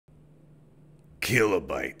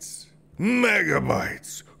kilobytes,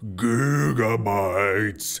 megabytes,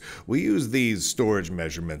 gigabytes. We use these storage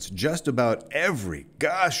measurements just about every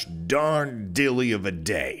gosh darn dilly of a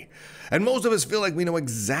day. And most of us feel like we know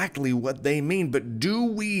exactly what they mean, but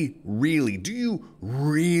do you really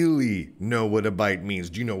know what a byte means?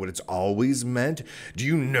 Do you know what it's always meant? Do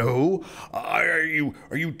you know? Are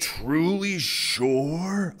you truly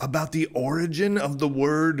sure about the origin of the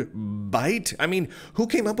word byte? I mean, who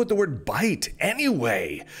came up with the word byte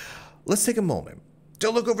anyway? Let's take a moment to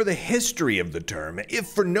look over the history of the term, if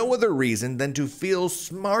for no other reason than to feel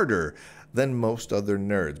smarter than most other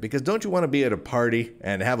nerds. Because don't you want to be at a party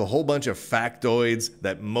and have a whole bunch of factoids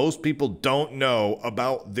that most people don't know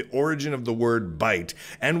about the origin of the word byte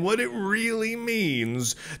and what it really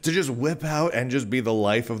means to just whip out and just be the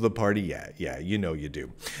life of the party? Yeah, you know you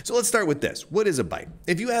do. So let's start with this. What is a byte?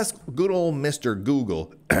 If you ask good old Mr.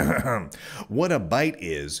 Google what a byte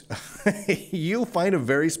is, you'll find a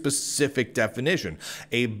very specific definition.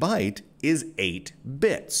 A byte is 8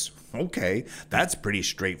 bits. Okay, that's pretty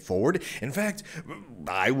straightforward. In fact,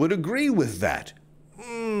 I would agree with that.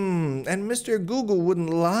 And Mr. Google wouldn't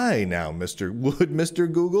lie now,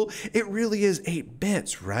 Mr. Google? It really is 8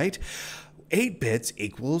 bits, right? 8 bits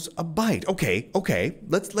equals a byte. Okay,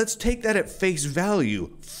 let's take that at face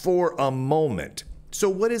value for a moment. So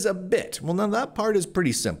what is a bit? Well, now that part is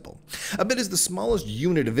pretty simple. A bit is the smallest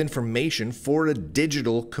unit of information for a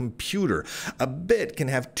digital computer. A bit can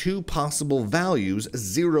have 2 possible values, a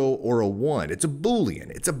 0 or a 1. It's a Boolean.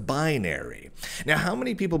 It's a binary. Now, how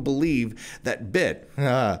many people believe that bit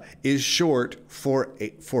is short for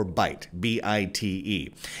byte,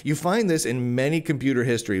 B-I-T-E? You find this in many computer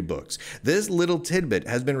history books. This little tidbit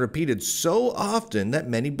has been repeated so often that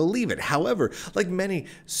many believe it. However, like many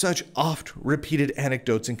such oft-repeated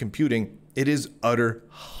anecdotes in computing, it is utter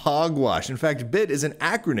hogwash. In fact, BIT is an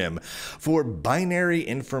acronym for Binary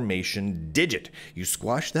Information Digit. You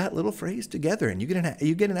squash that little phrase together and you get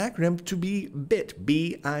an acronym to be BIT,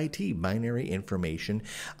 B-I-T, Binary Information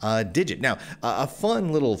Digit. Now, a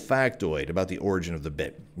fun little factoid about the origin of the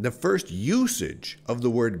bit. The first usage of the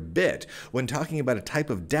word bit when talking about a type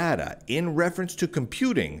of data in reference to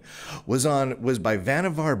computing was by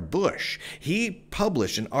Vannevar Bush. He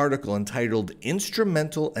published an article entitled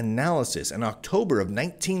Instrumental Analysis in October of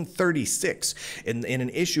 1936 in an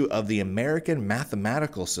issue of the American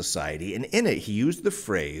Mathematical Society, and in it he used the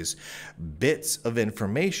phrase bits of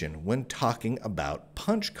information when talking about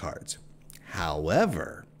punch cards.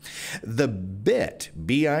 However, the bit,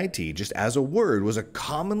 B-I-T, just as a word, was a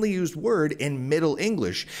commonly used word in Middle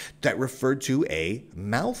English that referred to a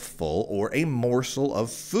mouthful or a morsel of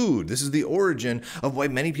food. This is the origin of why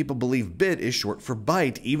many people believe bit is short for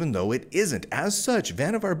byte, even though it isn't. As such,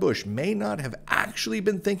 Vannevar Bush may not have actually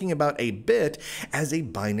been thinking about a bit as a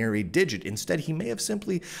binary digit. Instead, he may have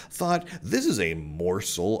simply thought, this is a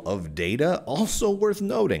morsel of data. Also worth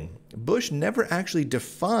noting, Bush never actually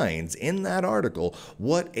defines in that article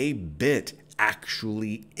what a bit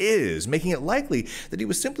actually is, making it likely that he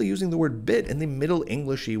was simply using the word bit in the Middle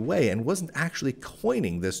Englishy way and wasn't actually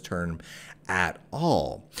coining this term at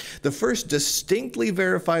all. The first distinctly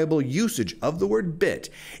verifiable usage of the word bit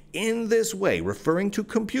in this way, referring to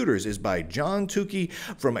computers, is by John Tukey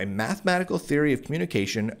from A Mathematical Theory of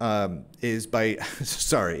Communication, is by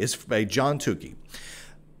John Tukey.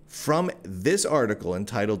 From this article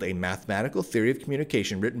entitled A Mathematical Theory of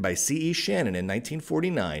Communication, written by C.E. Shannon in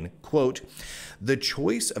 1949, quote, "The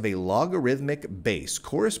choice of a logarithmic base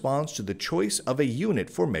corresponds to the choice of a unit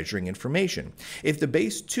for measuring information. If the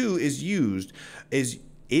base 2 is used,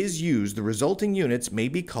 the resulting units may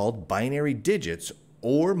be called binary digits,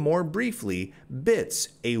 or more briefly, bits,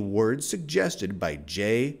 a word suggested by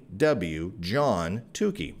J.W. John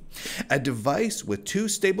Tukey. A device with 2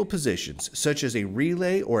 stable positions, such as a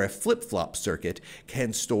relay or a flip-flop circuit,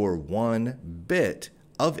 can store 1 bit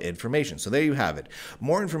of information." So there you have it.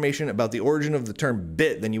 More information about the origin of the term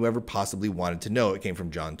bit than you ever possibly wanted to know. It came from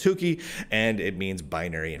John Tukey, and it means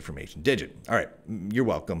binary information digit. All right, you're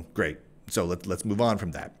welcome. Great. So let's move on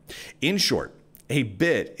from that. In short, a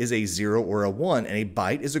bit is a 0 or a 1, and a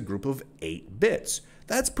byte is a group of 8 bits.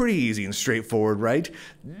 That's pretty easy and straightforward, right?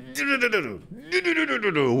 No.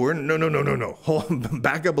 Hold on,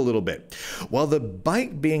 back up a little bit. While the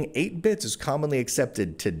byte being 8 bits is commonly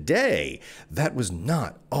accepted today, that was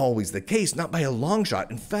not always the case, not by a long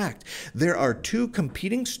shot. In fact, there are 2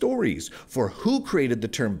 competing stories for who created the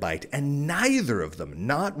term byte, and neither of them,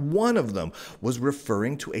 not one of them, was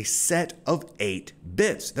referring to a set of 8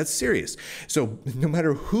 bits. That's serious. So no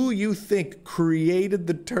matter who you think created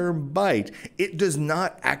the term byte, it does not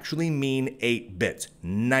actually mean 8 bits.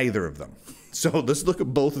 Neither of them. So let's look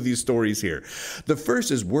at both of these stories here. The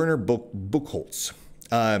first is Werner Buchholz.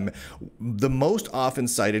 The most often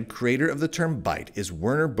cited creator of the term byte is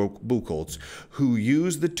Werner Buchholz, who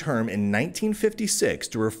used the term in 1956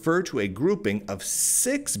 to refer to a grouping of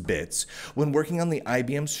 6 bits when working on the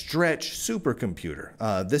IBM Stretch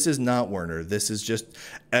supercomputer. This is not Werner. This is just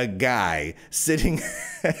a guy sitting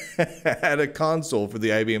at a console for the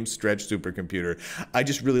IBM Stretch supercomputer. I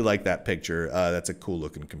just really like that picture. That's a cool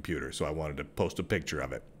looking computer, so I wanted to post a picture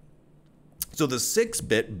of it. So the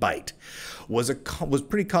 6-bit byte was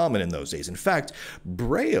pretty common in those days. In fact,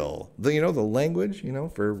 Braille, the language,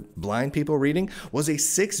 for blind people reading, was a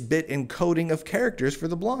 6-bit encoding of characters for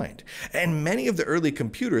the blind. And many of the early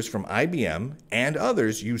computers from IBM and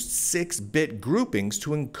others used 6-bit groupings to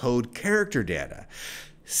encode character data.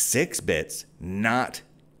 6 bits, not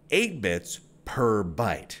 8 bits per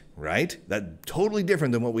byte, right? That's totally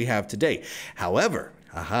different than what we have today. However,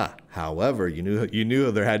 you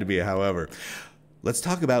knew there had to be a however. Let's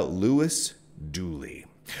talk about Louis Dooley.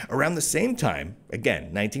 Around the same time, again,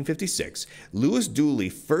 1956, Louis Dooley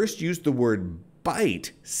first used the word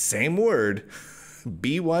byte, same word,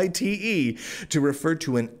 B-Y-T-E, to refer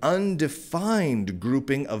to an undefined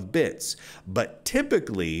grouping of bits, but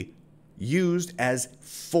typically used as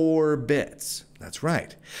 4 bits. That's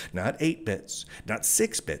right, not 8 bits, not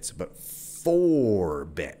 6 bits, but 4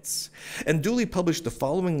 bits. And Dooley published the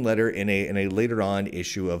following letter in a later on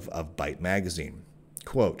issue of Byte magazine.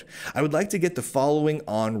 Quote, I would like to get the following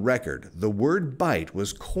on record. The word byte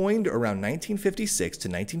was coined around 1956 to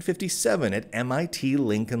 1957 at MIT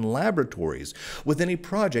Lincoln Laboratories within a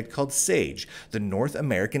project called SAGE, the North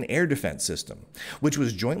American Air Defense System, which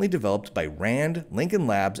was jointly developed by RAND, Lincoln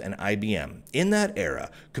Labs, and IBM. In that era,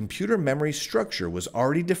 computer memory structure was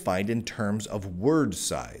already defined in terms of word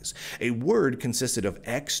size. A word consisted of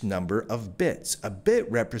X number of bits. A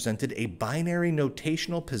bit represented a binary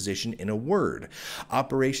notational position in a word.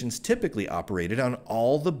 Operations typically operated on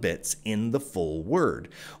all the bits in the full word.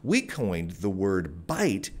 We coined the word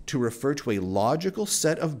byte to refer to a logical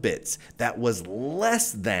set of bits that was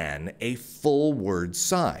less than a full word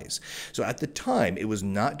size. So at the time, it was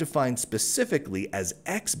not defined specifically as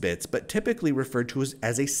X bits, but typically referred to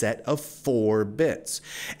as a set of 4 bits.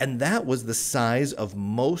 And that was the size of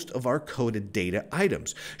most of our coded data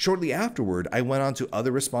items. Shortly afterward, I went on to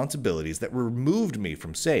other responsibilities that removed me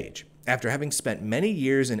from SAGE. After having spent many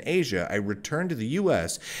years in Asia, I returned to the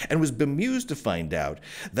US and was bemused to find out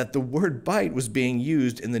that the word byte was being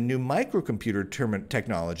used in the new microcomputer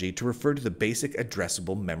technology to refer to the basic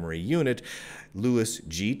addressable memory unit. Louis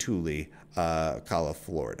G. Dooley, Cala,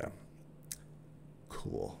 Florida.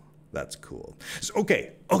 Cool. That's cool. So,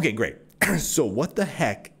 okay, great. So what the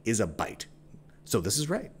heck is a byte? So this is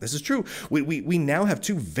right. This is true. We now have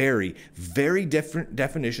 2 very, very different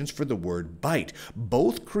definitions for the word byte.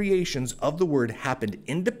 Both creations of the word happened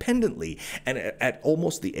independently and at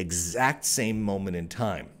almost the exact same moment in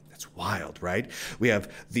time. That's wild, right? We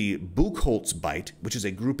have the Buchholz byte, which is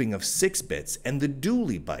a grouping of 6 bits, and the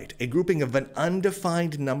Dooley byte, a grouping of an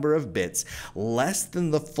undefined number of bits less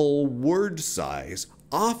than the full word size,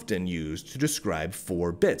 often used to describe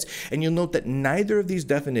 4 bits. And you'll note that neither of these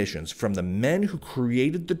definitions from the men who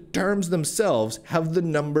created the terms themselves have the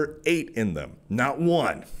number 8 in them. Not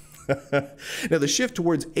one. Now, the shift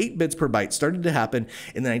towards 8 bits per byte started to happen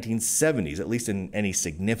in the 1970s, at least in any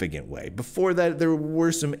significant way. Before that, there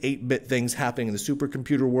were some 8-bit things happening in the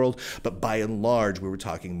supercomputer world, but by and large, we were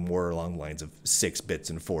talking more along the lines of 6 bits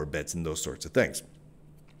and 4 bits and those sorts of things.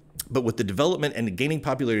 But with the development and gaining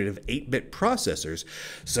popularity of 8-bit processors,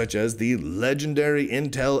 such as the legendary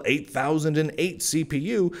Intel 8008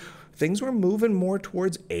 CPU, things were moving more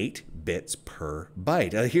towards 8 bits per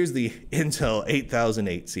byte. Here's the Intel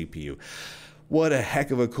 8008 CPU. What a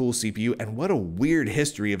heck of a cool CPU, and what a weird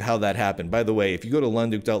history of how that happened. By the way, if you go to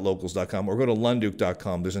lunduke.locals.com or go to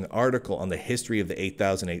lunduke.com, there's an article on the history of the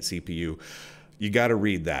 8008 CPU. You got to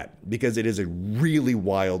read that because it is a really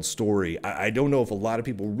wild story. I don't know if a lot of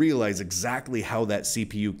people realize exactly how that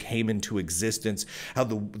CPU came into existence, how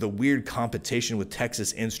the weird competition with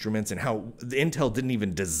Texas Instruments, and how Intel didn't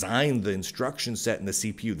even design the instruction set in the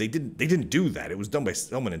CPU. They didn't do that. It was done by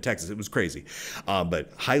someone in Texas. It was crazy. But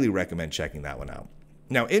highly recommend checking that one out.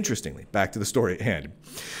 Now, interestingly, back to the story at hand,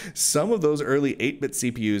 some of those early 8-bit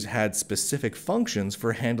CPUs had specific functions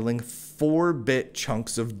for handling 4-bit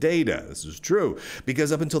chunks of data. This is true,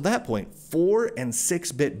 because up until that point, 4 and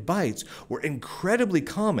 6-bit bytes were incredibly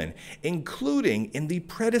common, including in the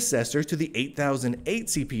predecessor to the 8008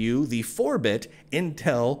 CPU, the 4-bit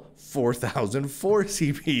Intel 4004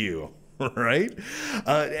 CPU. Right?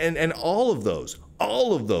 And all of those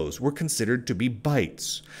all of those were considered to be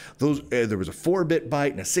bytes. There was a 4-bit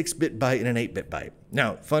byte and a 6-bit byte and an 8-bit byte.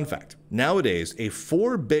 Now, fun fact, nowadays a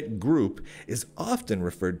 4-bit group is often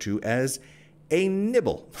referred to as a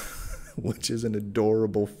nibble, which is an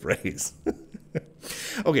adorable phrase.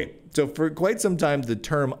 Okay, so for quite some time, the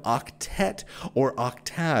term octet or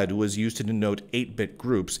octad was used to denote 8-bit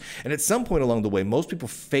groups, and at some point along the way, most people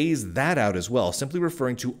phased that out as well, simply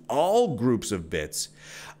referring to all groups of bits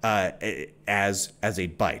as a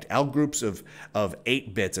byte, all groups of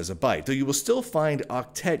 8 bits as a byte, though you will still find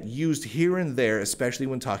octet used here and there, especially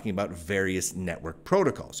when talking about various network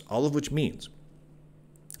protocols, all of which means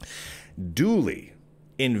Dooley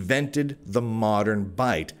invented the modern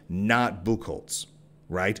byte, not Buchholz,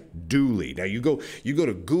 right? Dooley. Now you go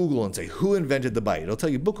to Google and say, who invented the byte? It'll tell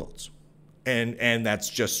you Buchholz. And that's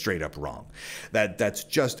just straight up wrong. That's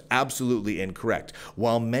just absolutely incorrect.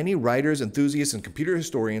 While many writers, enthusiasts, and computer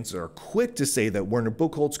historians are quick to say that Werner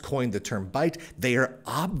Buchholz coined the term byte, they are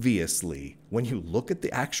obviously, when you look at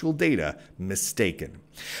the actual data, mistaken.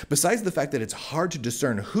 Besides the fact that it's hard to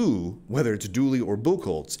discern who, whether it's Dooley or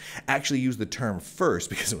Buchholz, actually used the term first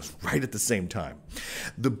because it was right at the same time.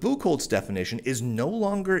 The Buchholz definition is no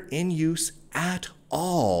longer in use at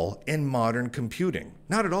all in modern computing.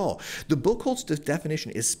 Not at all. The Buchholz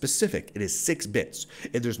definition is specific. It is 6 bits.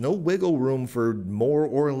 There's no wiggle room for more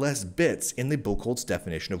or less bits in the Buchholz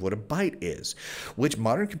definition of what a byte is, which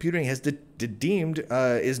modern computing has deemed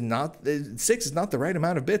is not 6 is not the right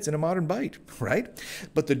amount of bits in a modern byte, right?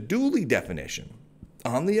 But the Dooley definition,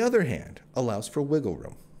 on the other hand, allows for wiggle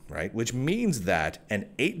room, right? Which means that an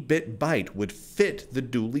 8-bit byte would fit the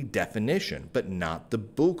Dooley definition, but not the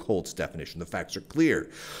Buchholz definition. The facts are clear.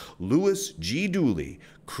 Louis G. Dooley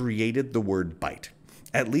created the word byte,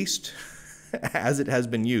 at least as it has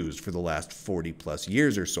been used for the last 40 plus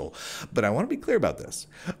years or so. But I want to be clear about this.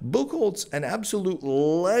 Buchholz, an absolute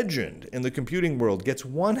legend in the computing world, gets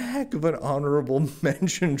one heck of an honorable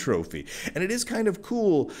mention trophy. And it is kind of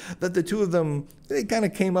cool that the two of them, they kind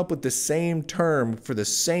of came up with the same term for the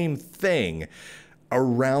same thing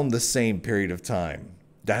around the same period of time.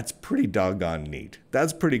 That's pretty doggone neat.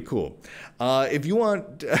 That's pretty cool. If you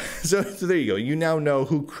want, so there you go. You now know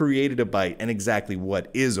who created a byte and exactly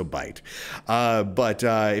what is a byte. But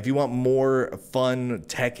if you want more fun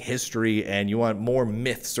tech history and you want more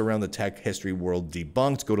myths around the tech history world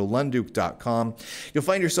debunked, go to Lunduke.com. You'll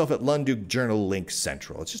find yourself at Lunduke Journal Link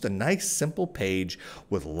Central. It's just a nice, simple page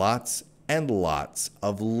with lots and lots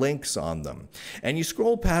of links on them. And you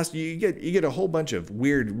scroll past, you get a whole bunch of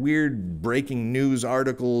weird breaking news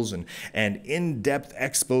articles and in-depth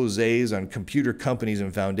exposés on computer companies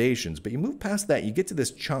and foundations. But you move past that, you get to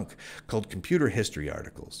this chunk called computer history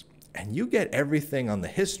articles. And you get everything on the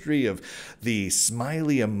history of the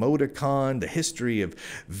smiley emoticon, the history of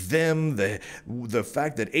Vim, the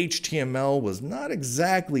fact that HTML was not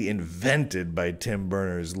exactly invented by Tim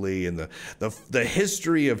Berners-Lee, and the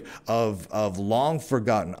history of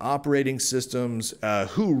long-forgotten operating systems,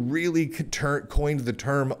 who really coined the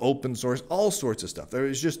term open source, all sorts of stuff.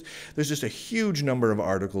 There's just a huge number of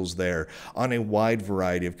articles there on a wide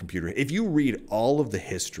variety of computer. If you read all of the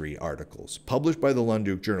history articles published by the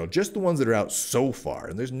Lunduke Journal, just the ones that are out so far,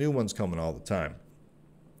 and there's new ones coming all the time,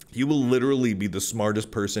 you will literally be the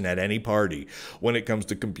smartest person at any party when it comes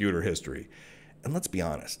to computer history. And let's be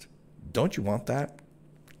honest, don't you want that?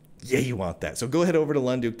 Yeah, you want that. So go ahead over to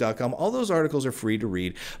Lunduke.com. All those articles are free to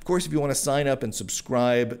read. Of course, if you want to sign up and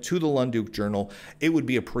subscribe to the Lunduke Journal, it would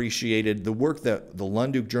be appreciated. The work that the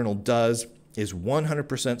Lunduke Journal does is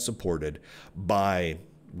 100% supported by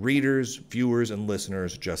readers, viewers, and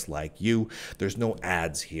listeners just like you. There's no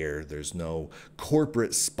ads here. There's no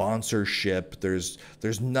corporate sponsorship. There's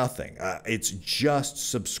nothing. It's just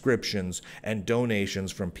subscriptions and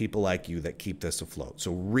donations from people like you that keep this afloat.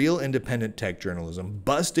 So real independent tech journalism,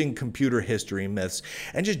 busting computer history myths,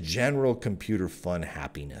 and just general computer fun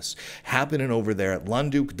happiness happening over there at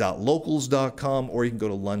lunduke.locals.com, or you can go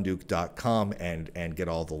to lunduke.com and get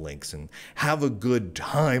all the links and have a good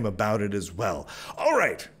time about it as well. All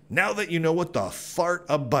right. Now that you know what the fart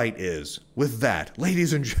a byte is, with that,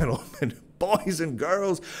 ladies and gentlemen, boys and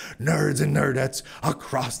girls, nerds and nerdettes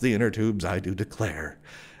across the inner tubes, I do declare,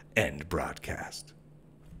 end broadcast.